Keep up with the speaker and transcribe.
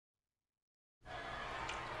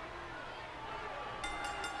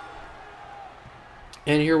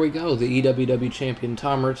And here we go. The EWW champion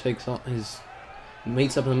TOMER takes on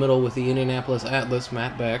meets up in the middle with the Indianapolis Atlas,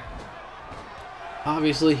 Matt Beck.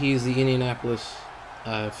 Obviously, he's the Indianapolis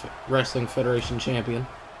Wrestling Federation champion.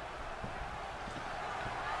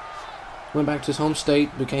 Went back to his home state,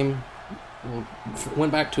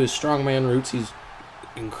 went back to his strongman roots. He's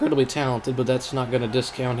incredibly talented, but that's not going to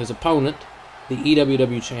discount his opponent, the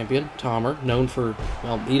EWW champion, TOMER, known for,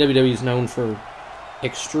 well, EWW is known for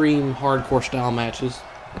extreme hardcore style matches.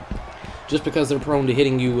 Just because they're prone to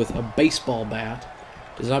hitting you with a baseball bat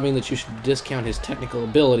does not mean that you should discount his technical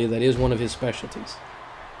ability. That is one of his specialties.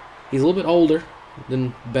 He's a little bit older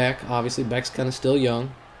than Beck. Obviously, Beck's kind of still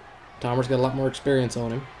young. TOMER's got a lot more experience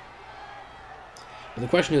on him. But the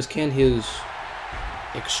question is, can his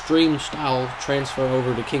extreme style transfer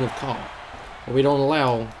over to King of CAW, where we don't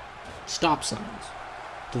allow stop signs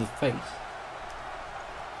to the face?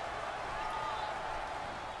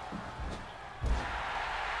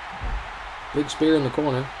 Big spear in the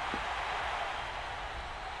corner.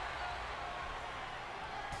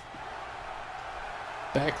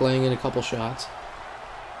 Back laying in a couple shots.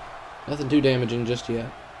 Nothing too damaging just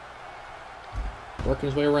yet. Working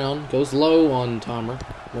his way around. Goes low on TOMER.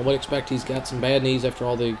 One would expect he's got some bad knees after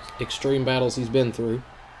all the extreme battles he's been through.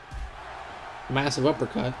 Massive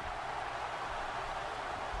uppercut.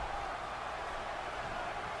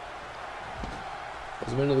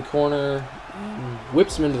 Goes him into the corner. And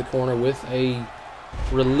whips him into the corner with a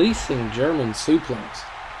releasing German suplex.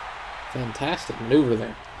 Fantastic maneuver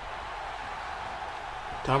there.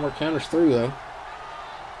 TOMER counters through though.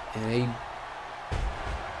 And a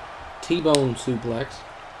T-bone suplex.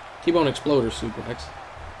 T-bone exploder suplex.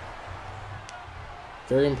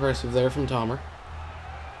 Very impressive there from TOMER.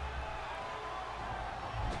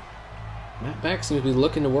 Matt Beck seems to be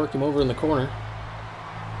looking to work him over in the corner.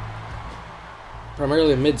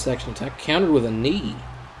 Primarily a midsection attack. Countered with a knee.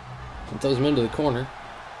 And throws him into the corner.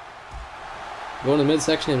 Going to the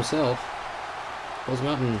midsection himself. Pulls him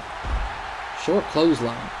out in short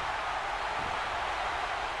clothesline.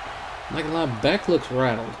 Not gonna lie, Beck looks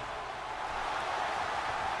rattled.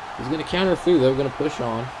 He's going to counter through though, going to push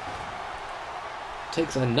on.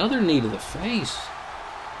 Takes another knee to the face.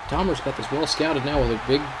 TOMER's got this well scouted now with a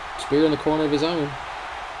big spear in the corner of his own.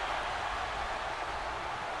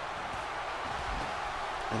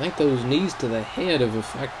 I think those knees to the head have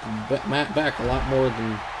affected Matt Beck a lot more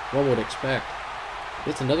than one would expect.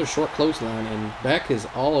 Gets another short clothesline and Beck is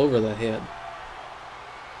all over the head.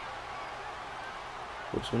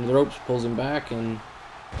 Whips him into the ropes, pulls him back, and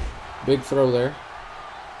big throw there.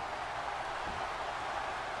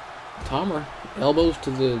 TOMER elbows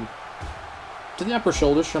to the upper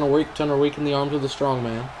shoulders, trying to weaken the arms of the strong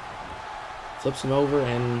man. Flips him over,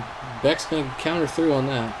 and Beck's going to counter through on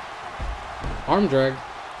that. Arm drag,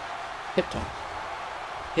 hip toss,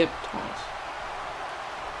 hip toss.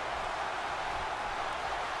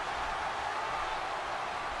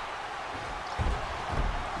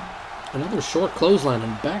 Another short clothesline,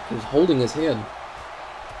 and Beck is holding his head.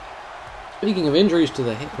 Speaking of injuries to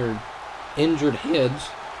the head, or injured heads,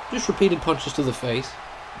 just repeated punches to the face,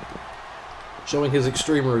 showing his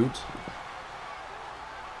extreme roots.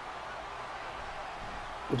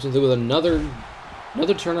 Whips him through with another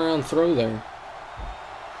turnaround throw there.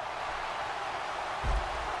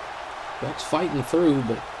 Beck's fighting through,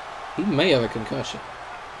 but he may have a concussion.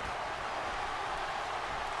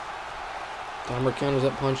 TOMER counters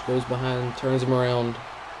that punch, goes behind, turns him around,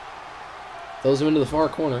 throws him into the far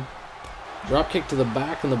corner. Drop kick to the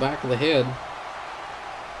back and the back of the head.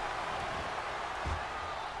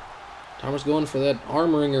 TOMER's going for that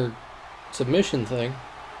arm wringer submission thing.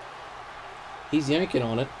 He's yanking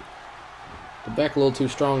on it. The Beck a little too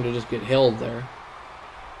strong to just get held there.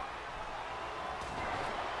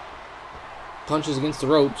 Punches against the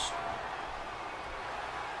ropes.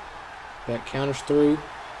 Beck counters through.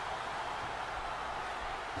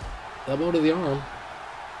 Elbow to the arm.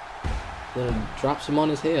 Then it drops him on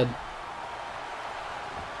his head.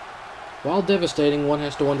 While devastating, one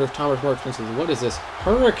has to wonder if TOMER's more expensive. What is this?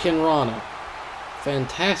 Hurricane Rana.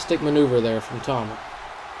 Fantastic maneuver there from TOMER.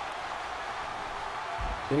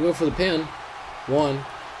 Gonna go for the pin. One.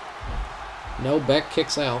 No, Beck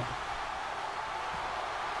kicks out.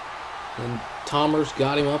 And TOMER's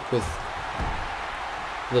got him up with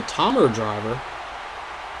the TOMER driver.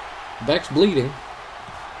 Beck's bleeding.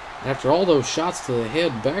 After all those shots to the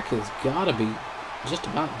head, Beck has got to be just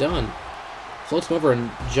about done. Floats him over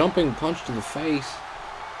and jumping punch to the face.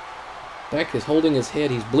 Beck is holding his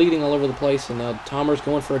head. He's bleeding all over the place, and now TOMER's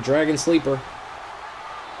going for a dragon sleeper.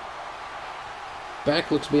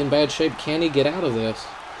 Beck looks to be in bad shape. Can he get out of this?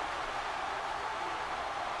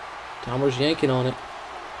 TOMER's yanking on it.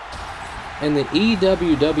 And the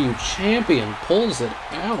EWW champion pulls it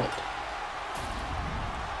out.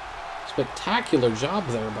 Spectacular job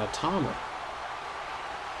there by TOMER.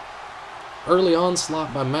 Early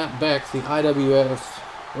onslaught by Matt Beck, the IWF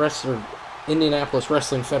wrestler, Indianapolis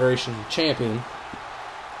Wrestling Federation champion.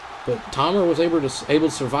 But TOMER was able to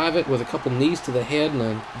survive it with a couple knees to the head and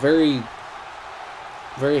a very,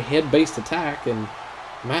 very head-based attack. And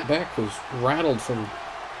Matt Beck was rattled from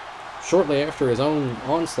shortly after his own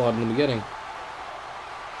onslaught in the beginning.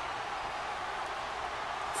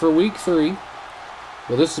 For week 3,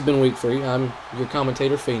 well, this has been week 3. I'm your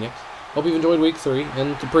commentator, Phoenix. Hope you've enjoyed week 3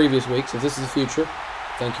 and the previous weeks. If this is the future,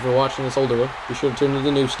 thank you for watching this older one. Be sure to tune into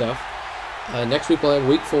the new stuff. Next week we'll have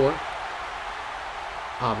week 4,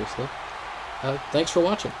 obviously. Thanks for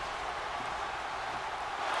watching.